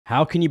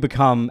How can you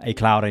become a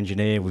cloud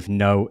engineer with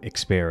no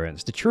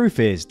experience? The truth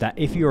is that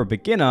if you're a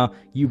beginner,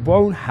 you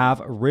won't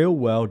have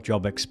real-world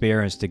job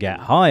experience to get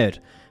hired.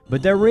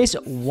 But there is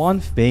one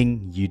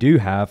thing you do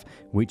have,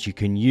 which you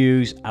can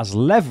use as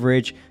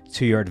leverage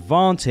to your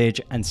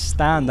advantage and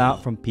stand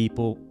out from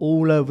people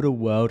all over the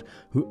world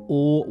who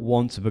all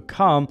want to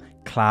become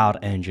cloud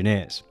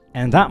engineers.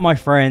 And that, my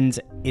friends,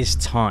 is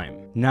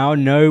time. Now I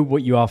know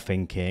what you are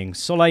thinking.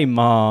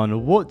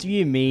 Suleiman, what do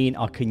you mean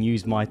I can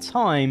use my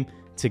time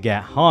to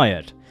get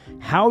hired?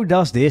 How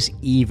does this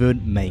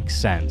even make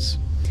sense?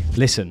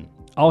 Listen,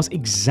 I was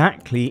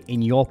exactly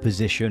in your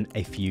position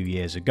a few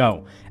years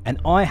ago,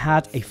 and I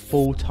had a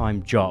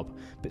full-time job,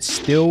 but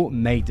still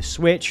made the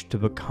switch to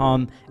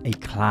become a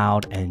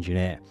cloud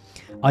engineer.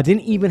 I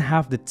didn't even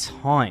have the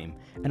time,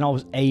 and I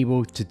was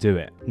able to do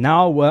it.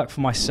 Now I work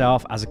for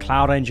myself as a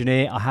cloud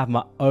engineer. I have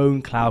my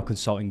own cloud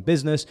consulting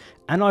business,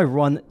 and I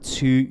run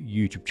 2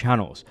 YouTube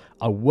channels.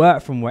 I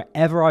work from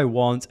wherever I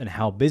want and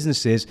help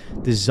businesses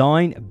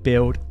design,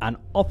 build, and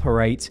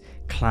operate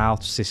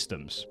cloud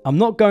systems. I'm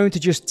not going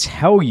to just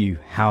tell you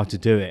how to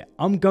do it.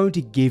 I'm going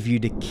to give you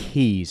the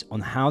keys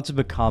on how to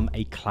become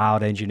a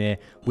cloud engineer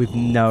with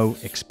no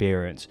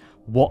experience,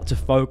 what to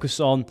focus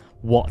on,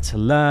 what to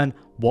learn,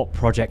 what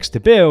projects to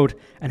build,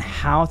 and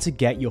how to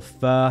get your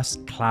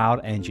first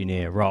cloud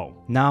engineer role.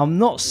 Now, I'm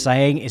not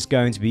saying it's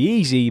going to be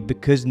easy,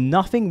 because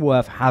nothing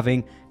worth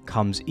having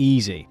comes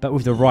easy. But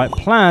with the right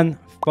plan,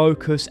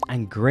 focus,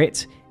 and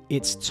grit,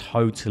 it's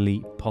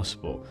totally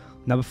possible.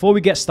 Now, before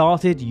we get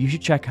started, you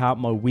should check out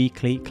my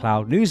weekly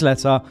cloud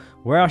newsletter,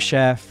 where I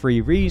share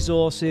free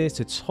resources,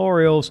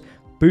 tutorials,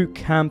 boot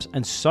camps,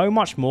 and so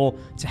much more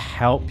to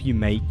help you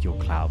make your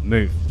cloud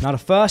move. Now, the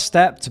first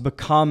step to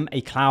become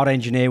a cloud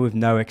engineer with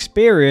no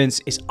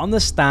experience is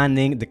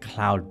understanding the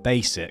cloud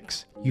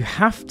basics. You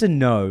have to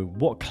know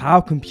what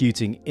cloud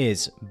computing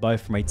is,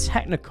 both from a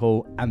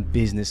technical and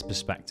business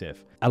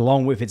perspective.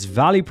 Along with its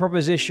value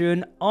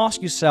proposition,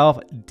 ask yourself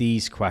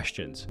these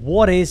questions.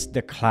 What is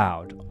the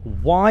cloud?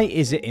 Why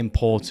is it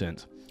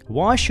important?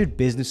 Why should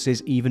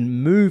businesses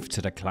even move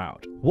to the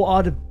cloud? What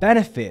are the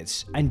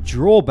benefits and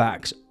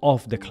drawbacks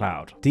of the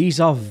cloud? These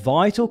are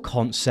vital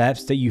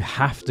concepts that you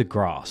have to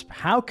grasp.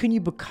 How can you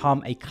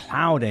become a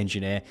cloud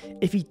engineer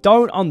if you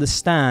don't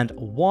understand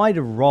why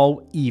the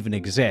role even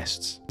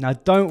exists? Now,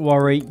 don't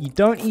worry, you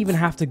don't even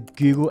have to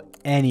Google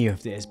any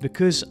of this,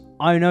 because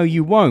I know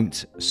you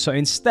won't. So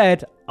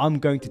instead, I'm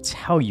going to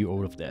tell you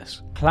all of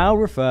this. Cloud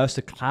refers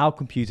to cloud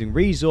computing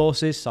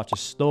resources such as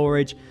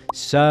storage,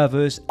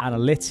 servers,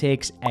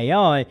 analytics,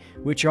 AI,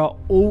 which are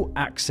all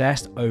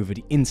accessed over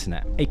the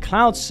internet. A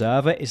cloud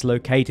server is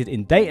located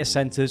in data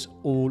centers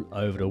all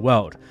over the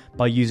world.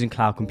 By using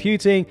cloud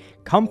computing,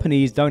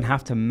 companies don't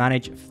have to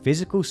manage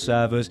physical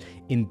servers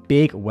in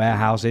big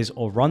warehouses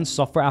or run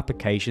software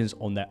applications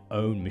on their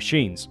own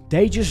machines.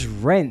 They just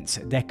rent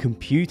their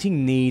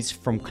computing needs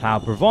from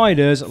cloud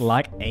providers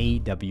like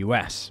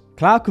AWS.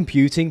 Cloud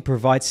computing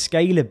provides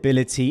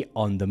scalability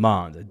on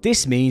demand.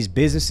 This means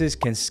businesses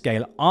can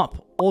scale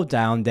up or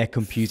down their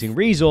computing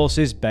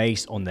resources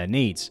based on their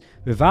needs,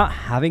 without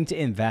having to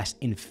invest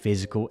in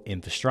physical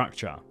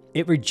infrastructure.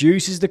 It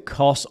reduces the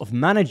cost of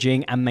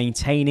managing and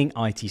maintaining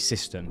IT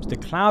systems. The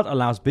cloud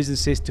allows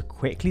businesses to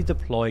quickly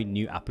deploy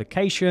new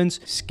applications,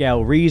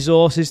 scale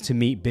resources to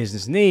meet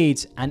business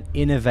needs, and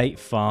innovate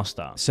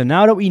faster. So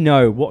now that we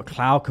know what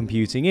cloud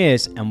computing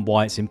is and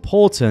why it's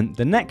important,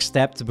 the next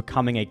step to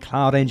becoming a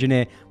cloud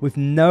engineer with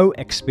no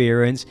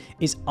experience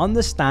is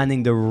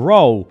understanding the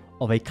role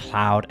of a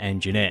cloud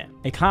engineer.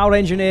 A cloud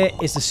engineer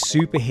is the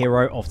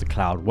superhero of the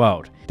cloud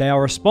world. They are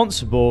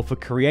responsible for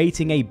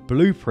creating a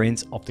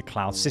blueprint of the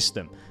cloud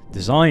system,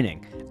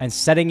 designing and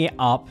setting it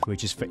up,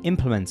 which is for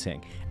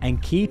implementing,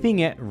 and keeping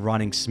it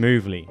running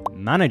smoothly,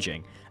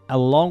 managing,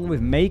 along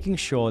with making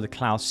sure the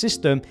cloud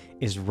system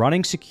is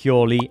running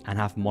securely and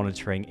have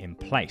monitoring in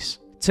place.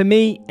 To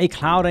me, a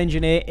cloud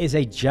engineer is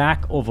a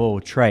jack of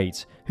all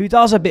trades who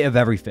does a bit of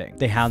everything.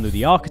 They handle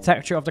the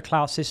architecture of the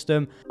cloud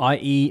system,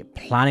 i.e.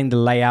 planning the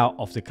layout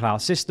of the cloud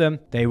system.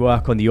 They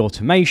work on the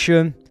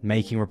automation,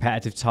 making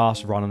repetitive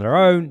tasks run on their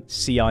own,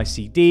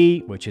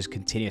 CI/CD, which is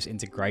continuous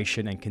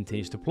integration and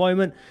continuous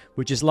deployment,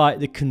 which is like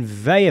the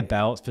conveyor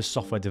belt for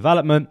software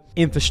development,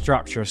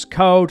 infrastructure as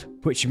code,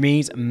 which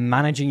means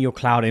managing your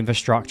cloud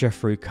infrastructure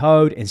through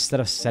code instead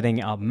of setting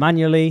it up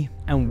manually,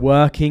 and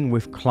working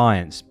with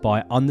clients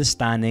by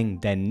understanding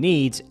their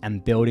needs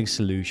and building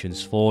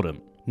solutions for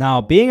them.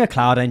 Now, being a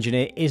cloud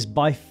engineer is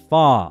by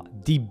far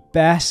the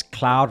best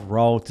cloud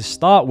role to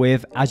start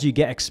with, as you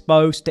get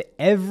exposed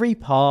to every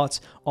part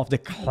of the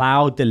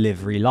cloud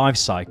delivery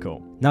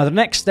lifecycle. Now, the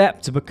next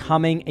step to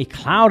becoming a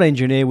cloud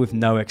engineer with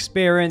no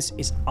experience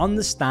is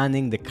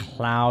understanding the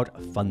cloud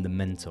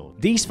fundamentals.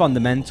 These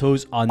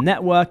fundamentals are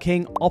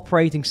networking,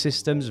 operating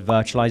systems,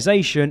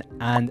 virtualization,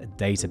 and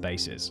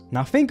databases.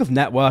 Now, think of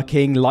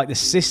networking like the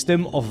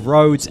system of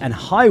roads and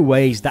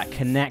highways that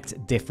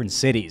connect different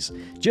cities.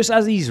 Just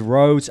as these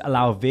roads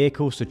allow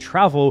vehicles to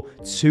travel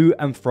to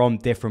and from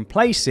different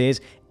places,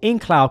 In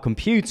cloud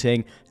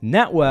computing,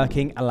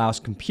 networking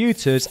allows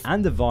computers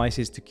and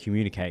devices to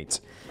communicate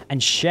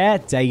and share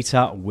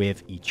data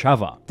with each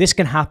other. This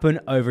can happen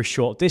over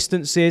short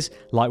distances,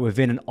 like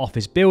within an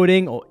office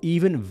building, or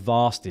even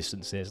vast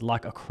distances,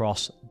 like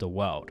across the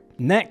world.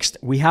 Next,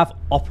 we have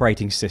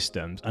operating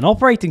systems. An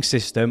operating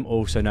system,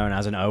 also known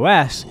as an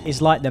OS, is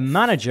like the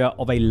manager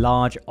of a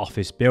large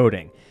office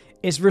building.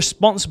 It's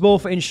responsible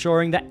for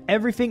ensuring that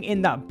everything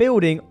in that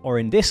building, or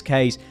in this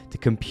case, the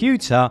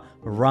computer,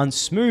 runs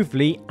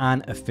smoothly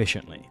and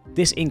efficiently.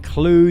 This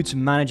includes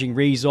managing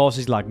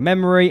resources like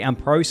memory and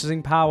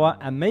processing power,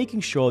 and making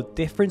sure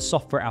different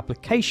software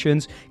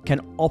applications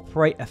can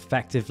operate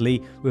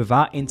effectively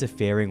without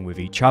interfering with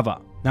each other.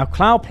 Now,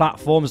 cloud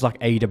platforms like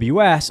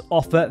AWS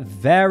offer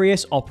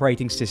various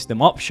operating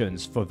system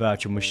options for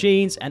virtual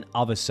machines and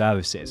other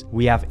services.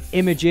 We have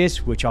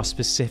images, which are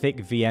specific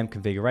VM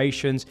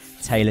configurations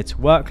tailored to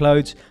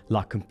workloads,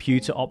 like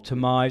computer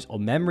optimized or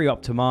memory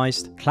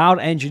optimized. Cloud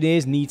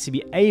engineers need to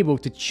be able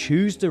to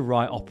choose the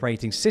right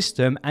operating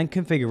system and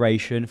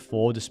configuration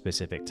for the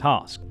specific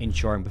task,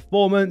 ensuring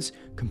performance,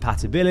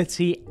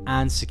 compatibility,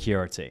 and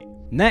security.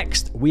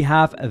 Next, we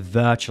have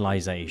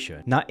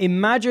virtualization. Now,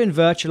 imagine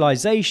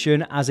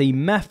virtualization as a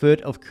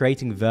method of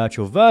creating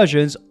virtual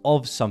versions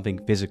of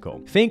something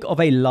physical. Think of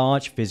a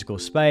large physical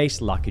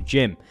space like a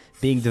gym,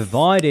 being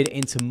divided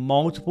into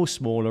multiple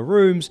smaller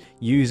rooms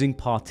using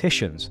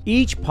partitions.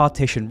 Each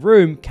partition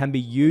room can be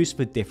used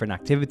for different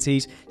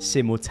activities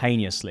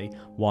simultaneously.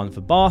 One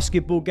for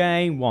basketball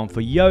game, one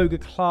for yoga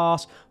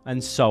class,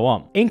 and so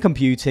on. In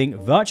computing,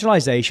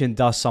 virtualization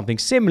does something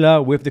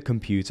similar with the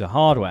computer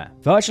hardware.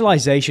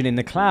 Virtualization in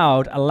the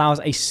cloud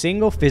allows a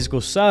single physical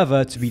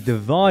server to be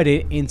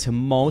divided into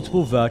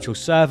multiple virtual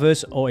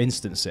servers or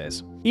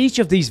instances. Each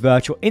of these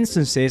virtual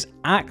instances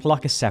act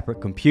like a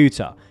separate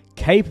computer,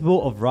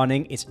 capable of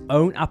running its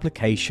own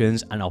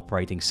applications and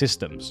operating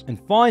systems. And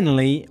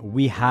finally,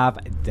 we have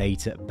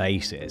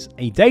databases.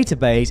 A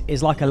database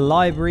is like a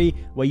library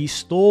where you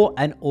store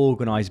and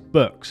organize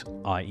books,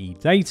 i.e.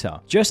 data.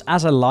 Just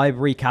as a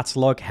library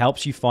catalog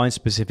helps you find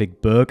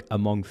specific book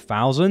among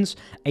thousands,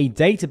 a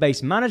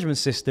database management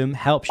system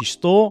helps you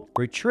store,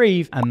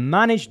 retrieve, and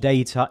manage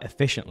data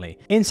efficiently.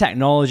 In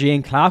technology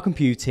and cloud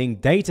computing,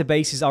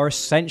 databases are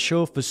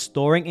essential for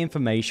storing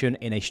information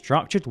in a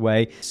structured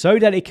way so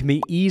that it can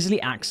be easily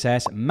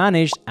accessed,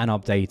 managed, and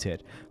updated.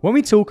 When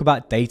we talk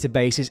about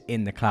databases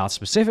in the cloud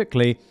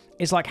specifically,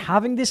 it's like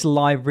having this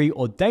library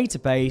or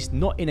database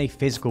not in a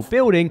physical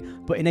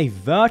building, but in a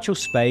virtual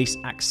space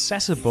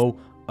accessible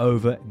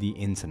over the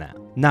internet.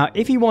 Now,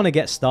 if you want to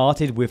get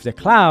started with the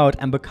cloud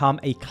and become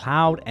a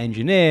cloud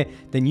engineer,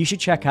 then you should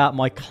check out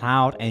my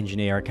Cloud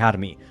Engineer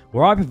Academy,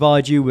 where I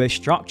provide you with a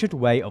structured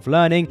way of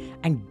learning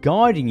and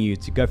guiding you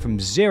to go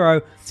from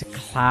zero to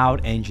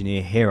Cloud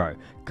Engineer Hero,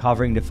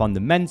 covering the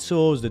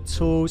fundamentals, the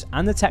tools,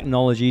 and the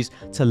technologies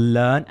to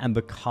learn and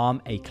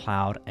become a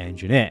cloud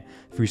engineer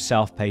through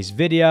self-paced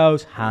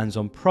videos,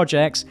 hands-on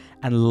projects,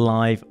 and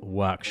live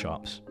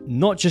workshops.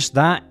 Not just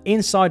that,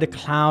 inside the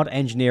Cloud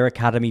Engineer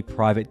Academy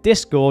private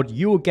Discord,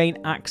 you will gain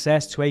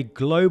access to a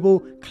global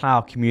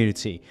cloud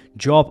community,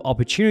 job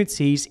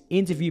opportunities,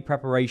 interview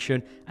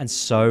preparation, and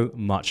so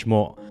much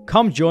more.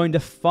 Come join the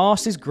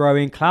fastest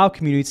growing cloud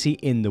community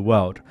in the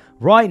world.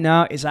 Right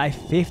now, it's at a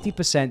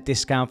 50%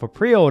 discount for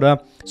pre-order,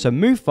 so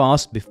move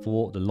fast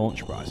before the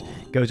launch price.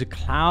 Go to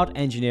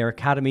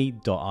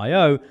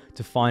cloudengineeracademy.io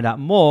to find out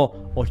more,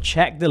 or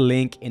check the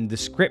link in the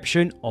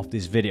description of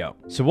this video.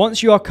 So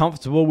once you are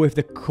comfortable with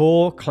the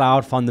core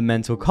cloud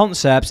fundamental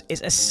concepts, it's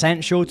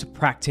essential to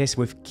practice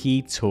with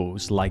key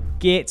tools like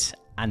Git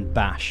and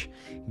Bash.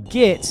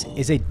 Git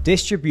is a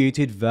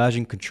distributed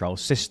version control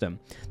system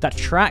that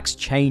tracks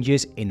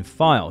changes in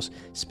files,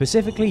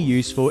 specifically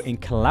useful in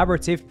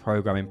collaborative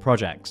programming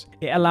projects.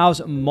 It allows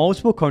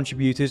multiple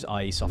contributors,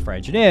 i.e. software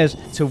engineers,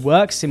 to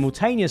work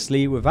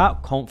simultaneously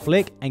without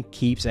conflict and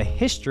keeps a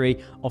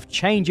history of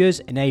changes,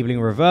 enabling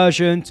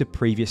reversion to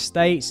previous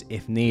states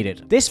if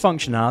needed. This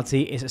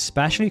functionality is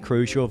especially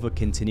crucial for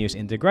continuous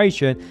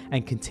integration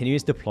and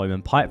continuous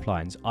deployment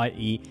pipelines,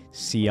 i.e.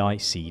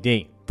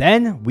 CI/CD.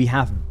 Then we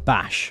have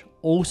Bash,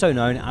 also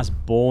known as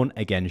Born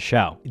Again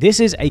Shell. This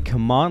is a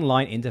command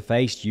line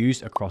interface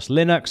used across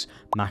Linux,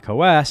 Mac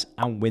OS,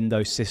 and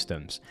Windows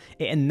systems.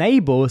 It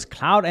enables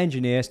cloud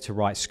engineers to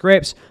write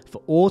scripts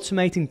for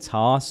automating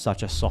tasks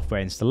such as software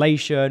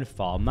installation,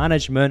 file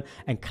management,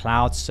 and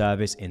cloud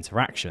service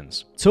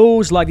interactions.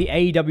 Tools like the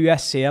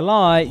AWS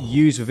CLI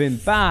used within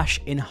Bash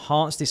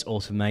enhance this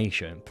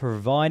automation,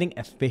 providing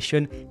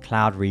efficient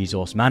cloud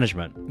resource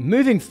management.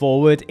 Moving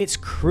forward, it's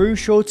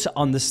crucial to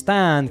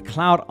understand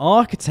cloud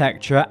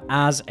architecture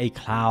as a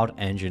cloud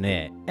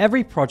engineer.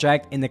 Every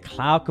project in the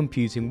cloud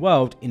computing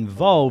world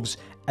involves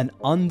an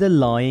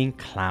underlying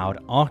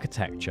cloud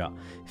architecture.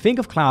 Think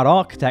of cloud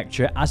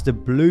architecture as the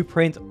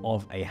blueprint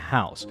of a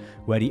house,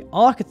 where the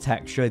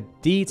architecture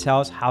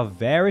details how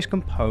various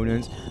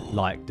components,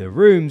 like the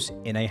rooms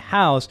in a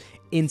house,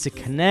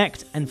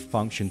 interconnect and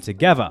function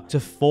together to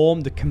form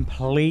the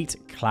complete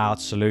cloud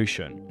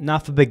solution. Now,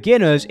 for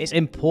beginners, it's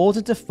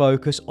important to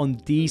focus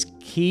on these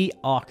key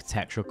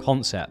architectural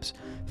concepts.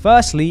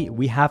 Firstly,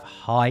 we have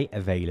high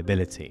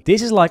availability.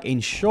 This is like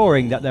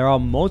ensuring that there are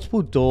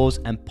multiple doors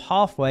and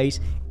pathways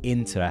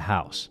into the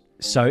house.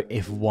 So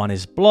if one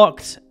is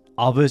blocked,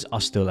 others are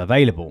still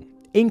available.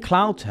 In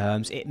cloud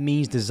terms, it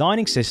means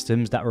designing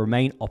systems that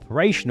remain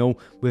operational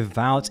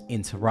without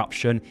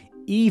interruption,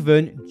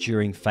 even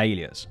during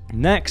failures.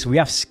 Next, we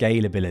have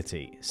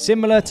scalability.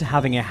 Similar to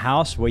having a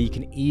house where you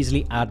can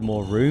easily add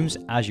more rooms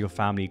as your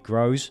family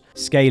grows,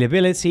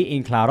 scalability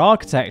in cloud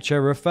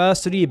architecture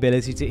refers to the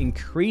ability to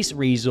increase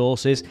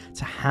resources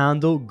to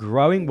handle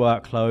growing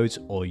workloads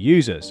or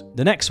users.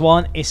 The next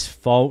one is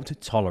fault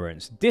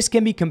tolerance. This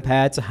can be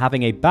compared to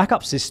having a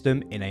backup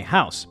system in a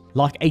house,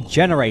 like a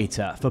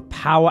generator for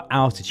power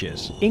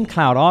outages. In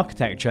cloud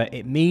architecture,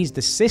 it means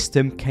the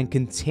system can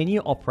continue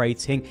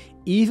operating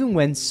even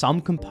when some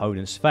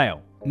components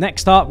fail.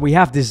 Next up, we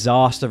have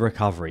disaster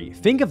recovery.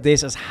 Think of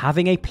this as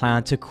having a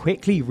plan to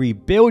quickly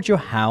rebuild your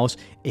house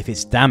if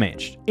it's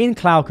damaged. In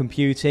cloud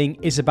computing,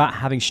 it's about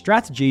having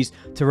strategies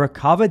to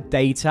recover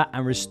data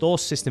and restore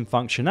system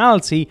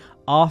functionality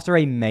after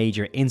a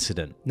major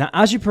incident. Now,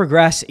 as you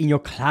progress in your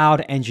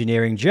cloud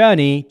engineering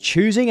journey,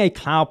 choosing a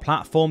cloud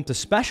platform to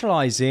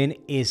specialize in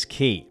is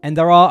key. And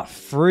there are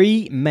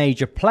 3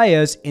 major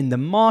players in the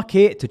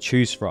market to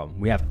choose from.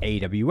 We have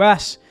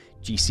AWS,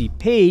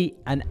 GCP,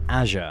 and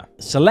Azure.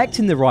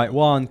 Selecting the right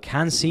one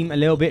can seem a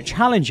little bit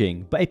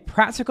challenging, but a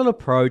practical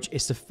approach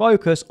is to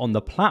focus on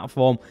the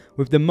platform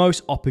with the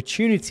most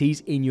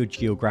opportunities in your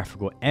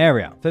geographical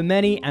area. For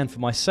many, and for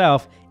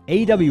myself,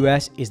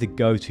 AWS is the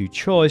go-to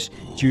choice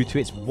due to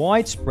its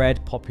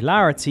widespread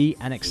popularity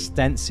and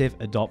extensive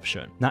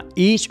adoption. Now,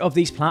 each of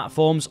these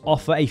platforms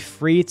offer a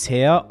free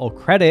tier or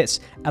credits,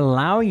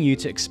 allowing you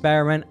to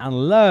experiment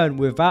and learn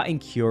without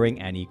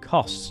incurring any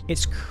costs.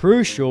 It's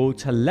crucial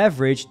to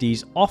leverage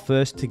these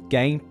offers to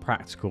gain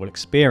practical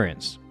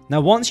experience. Now,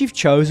 once you've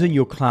chosen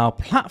your cloud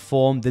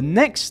platform, the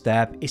next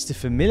step is to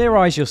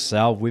familiarize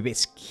yourself with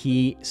its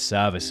key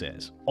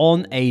services.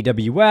 On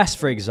AWS,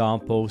 for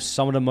example,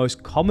 some of the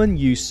most common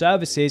used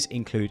services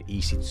include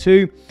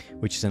EC2,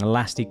 which is an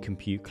elastic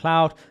compute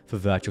cloud for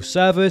virtual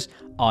servers,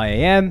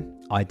 IAM,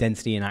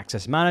 Identity and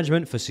Access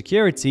Management for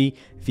security,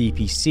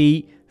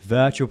 VPC,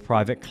 Virtual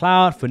Private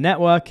Cloud for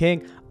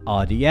networking,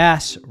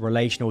 RDS,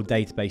 Relational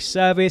Database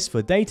Service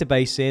for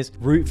databases,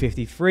 Route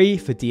 53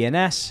 for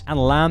DNS, and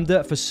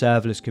Lambda for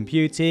serverless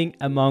computing,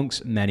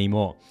 amongst many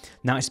more.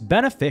 Now, it's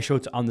beneficial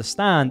to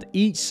understand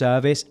each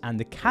service and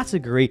the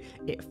category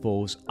it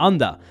falls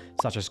under,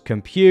 such as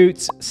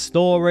compute,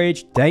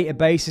 storage,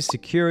 databases,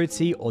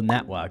 security, or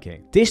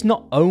networking. This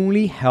not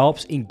only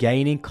helps in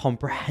gaining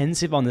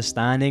comprehensive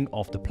understanding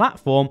of the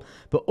platform,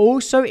 but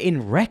also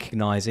in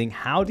recognizing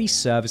how these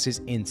services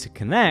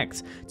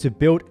interconnect to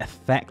build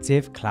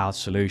effective cloud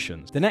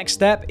solutions. The next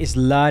step is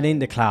learning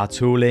the cloud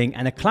tooling,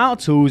 and the cloud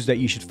tools that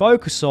you should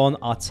focus on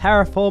are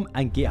Terraform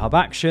and GitHub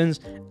Actions,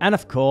 and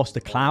of course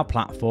the cloud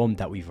platform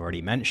that we've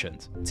already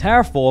mentioned.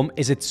 Terraform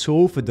is a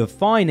tool for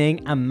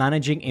defining and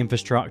managing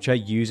infrastructure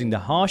using the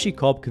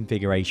HashiCorp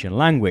configuration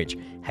language,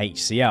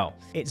 HCL.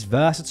 It's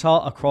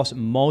versatile across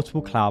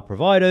multiple cloud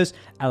providers,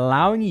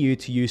 allowing you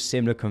to use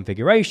similar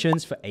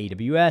configurations for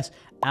AWS,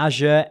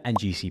 Azure, and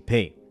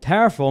GCP.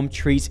 Terraform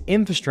treats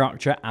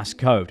infrastructure as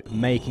code,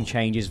 making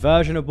changes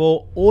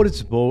versionable,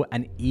 auditable,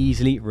 and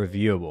easily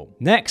reviewable.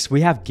 Next,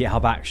 we have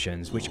GitHub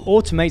Actions, which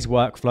automates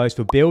workflows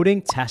for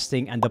building,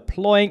 testing, and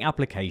deploying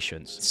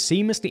applications. It's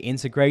seamlessly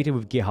integrated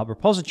with GitHub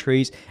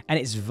repositories, and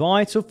it's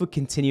vital for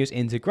continuous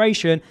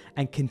integration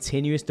and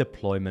continuous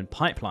deployment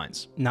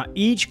pipelines. Now,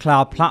 each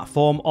cloud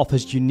platform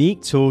offers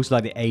unique tools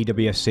like the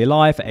AWS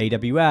CLI for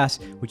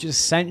AWS, which is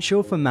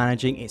essential for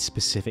managing its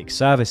specific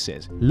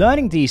services.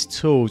 Learning these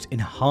tools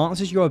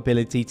enhances your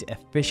ability to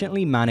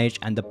efficiently manage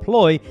and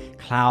deploy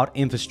cloud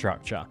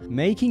infrastructure,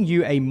 making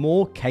you a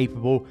more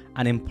capable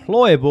and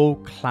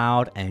employable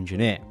cloud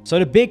engineer. So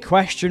the big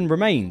question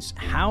remains,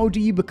 how do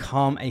you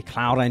become a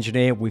cloud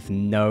engineer with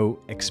no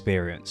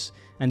experience?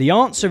 And the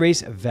answer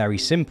is very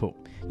simple.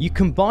 You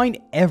combine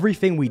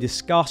everything we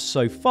discussed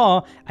so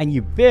far and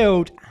you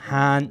build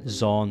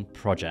hands-on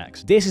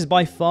projects. This is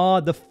by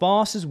far the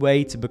fastest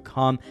way to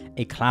become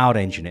a cloud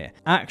engineer,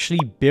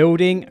 actually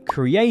building,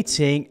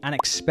 creating, and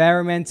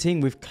experimenting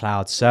with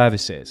cloud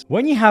services.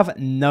 When you have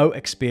no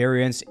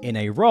experience in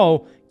a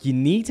role, you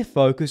need to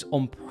focus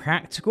on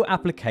practical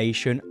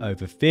application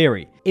over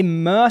theory.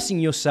 Immersing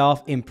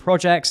yourself in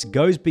projects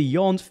goes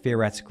beyond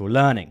theoretical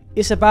learning.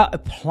 It's about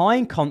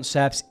applying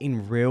concepts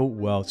in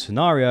real-world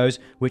scenarios,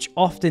 which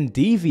often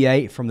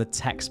deviate from the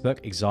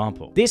textbook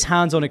example. This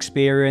hands-on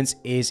experience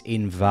is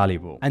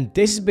invaluable, and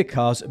this is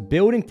because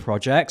building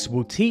projects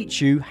will teach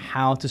you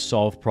how to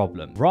solve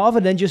problems, rather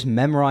than just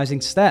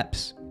memorizing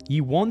steps.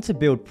 You want to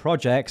build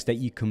projects that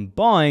you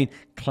combine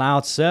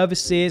cloud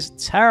services,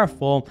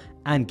 Terraform,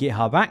 and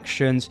GitHub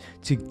Actions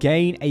to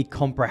gain a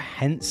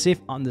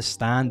comprehensive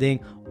understanding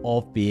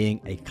of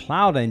being a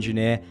cloud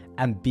engineer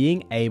and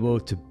being able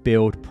to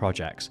build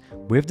projects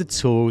with the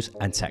tools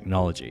and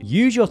technology.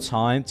 Use your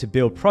time to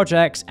build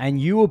projects and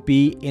you will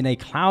be in a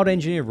cloud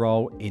engineer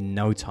role in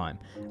no time.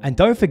 And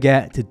don't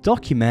forget to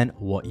document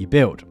what you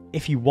build.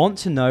 If you want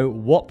to know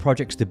what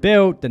projects to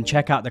build, then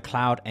check out the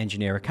Cloud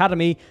Engineer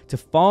Academy to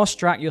fast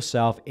track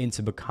yourself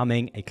into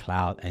becoming a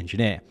cloud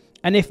engineer.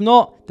 And if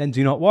not, then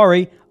do not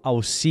worry, I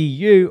will see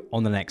you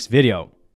on the next video.